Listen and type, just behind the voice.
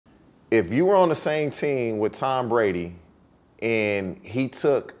if you were on the same team with Tom Brady and he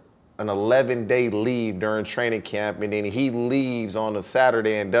took an 11-day leave during training camp and then he leaves on a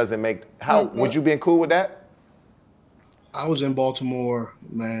Saturday and doesn't make, would you been cool with that? I was in Baltimore,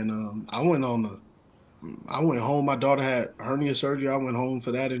 man. I went home. My daughter had hernia surgery. I went home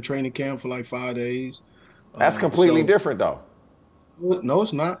for that in training camp for like 5 days. That's completely different though. No,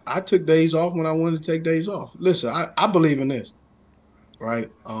 it's not. I took days off when I wanted to take days off. Listen, I believe in this,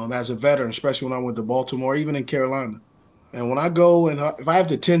 right? As a veteran, especially when I went to Baltimore, even in Carolina. And when I go and if I have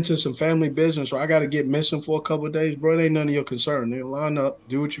to tend to some family business or I got to get missing for a couple of days, bro, it ain't none of your concern. You line up,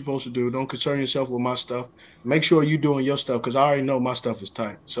 do what you're supposed to do. Don't concern yourself with my stuff. Make sure you're doing your stuff because I already know my stuff is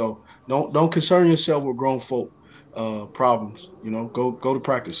tight. So don't concern yourself with grown folk problems. You know, go to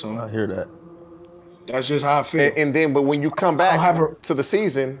practice, son. I hear that. That's just how I feel. And then, but when you come back to the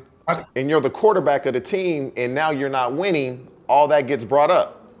season and you're the quarterback of the team and now you're not winning, all that gets brought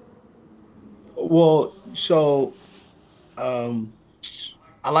up. Well, so I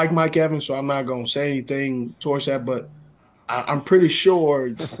like Mike Evans, so I'm not going to say anything towards that, but I'm pretty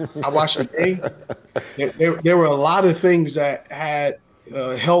sure I watched the game. There were a lot of things that had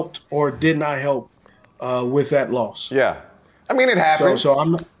helped or did not help with that loss. Yeah. I mean, it happens. So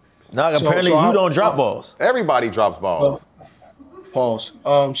I'm not. No, apparently you don't drop balls. Everybody drops balls. Pause.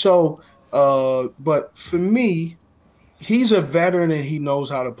 But for me, he's a veteran and he knows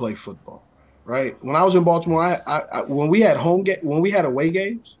how to play football, right? When I was in Baltimore, when we had away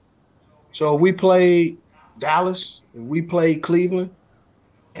games, so we played Dallas, and we played Cleveland,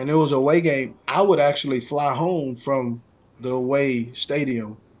 and it was an away game, I would actually fly home from the away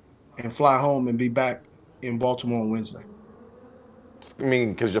stadium and fly home and be back in Baltimore on Wednesday. I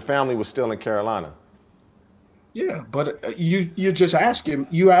mean, because your family was still in Carolina. Yeah, but you're just asking.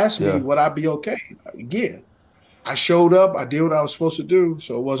 You asked me, would I be okay? Again, I showed up. I did what I was supposed to do,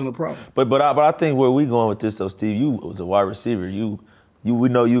 so it wasn't a problem. But I think where we going with this, though, Steve, you was a wide receiver. We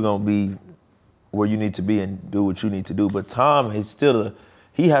know you're gonna be where you need to be and do what you need to do. But Tom is still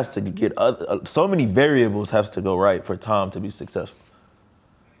he has to get so many variables has to go right for Tom to be successful.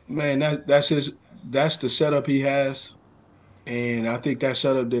 Man, that's the setup he has. And I think that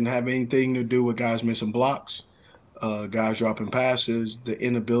setup didn't have anything to do with guys missing blocks, guys dropping passes, the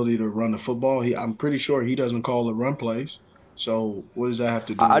inability to run the football. I'm pretty sure he doesn't call the run plays. So what does that have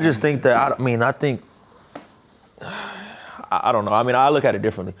to do? I just think that, I don't know. I mean, I look at it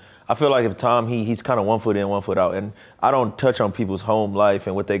differently. I feel like if Tom, he's kind of 1 foot in, 1 foot out. And I don't touch on people's home life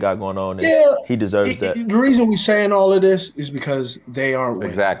and what they got going on. And he deserves that. The reason we're saying all of this is because they aren't winning.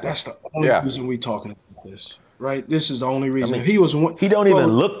 Exactly. That's the only reason we're talking about this. Right, this is the only reason. I mean, he don't even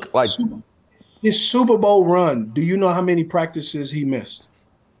look like his Super Bowl run. Do you know how many practices he missed?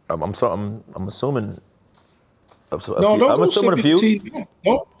 I'm assuming. I'm assuming a few. Don't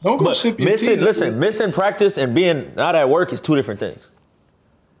go sip your tea. Listen, missing practice and being not at work is two different things.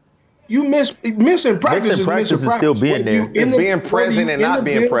 You missing practice is still being there. It's being present and not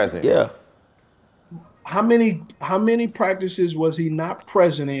being present. Yeah. How many practices was he not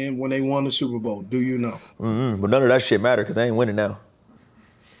present in when they won the Super Bowl? Do you know? But none of that shit matter because they ain't winning now.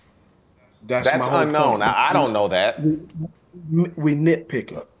 That's unknown. I don't know that. We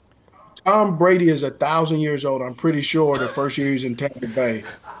nitpicking. Tom Brady is 1,000 years old. I'm pretty sure the first year he was in Tampa Bay,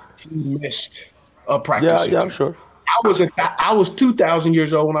 he missed a practice. Yeah, I'm sure. I was 2,000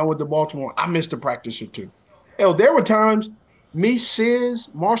 years old when I went to Baltimore. I missed a practice or two. Hell, there were times me, Sis,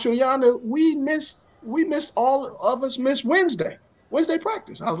 Marshall Yonder, we missed all of us missed Wednesday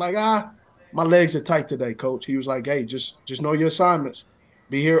practice. I was like, my legs are tight today, coach. He was like, hey, just know your assignments.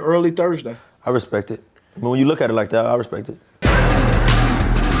 Be here early Thursday. I respect it. I mean, when you look at it like that, I respect it.